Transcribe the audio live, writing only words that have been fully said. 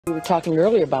We were talking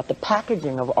earlier about the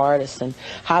packaging of artists and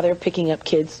how they're picking up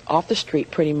kids off the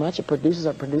street pretty much, and producers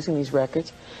are producing these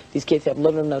records. These kids have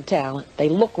little or no talent. They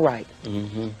look right.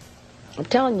 I'm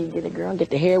telling you, get a girl, get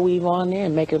the hair weave on there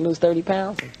and make her lose 30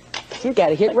 pounds. She's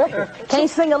got a hit record. Can't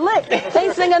sing a lick.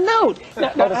 Can't sing a note. Now,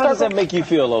 how does that make you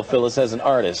feel, though, Phyllis, as an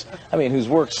artist? I mean, who's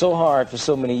worked so hard for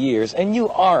so many years, and you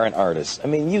are an artist. I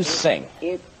mean, you sing.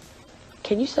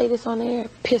 Can you say this on the air?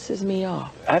 It pisses me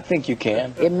off. I think you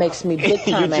can. It makes me big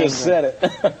time angry. You just said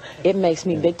it. It makes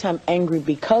me big time angry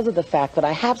because of the fact that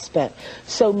I have spent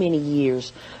so many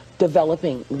years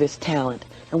developing this talent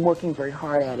and working very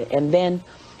hard at it. And then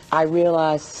I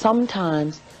realize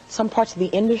sometimes some parts of the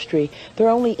industry, they're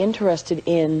only interested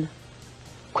in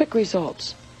quick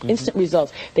results, instant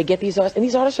results. They get these artists, and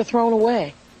these artists are thrown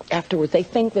away afterwards. They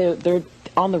think they're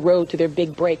on the road to their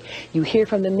big break. You hear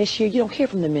from them this year, you don't hear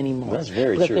from them anymore. That's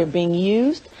very true. Because they're being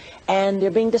used and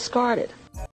they're being discarded.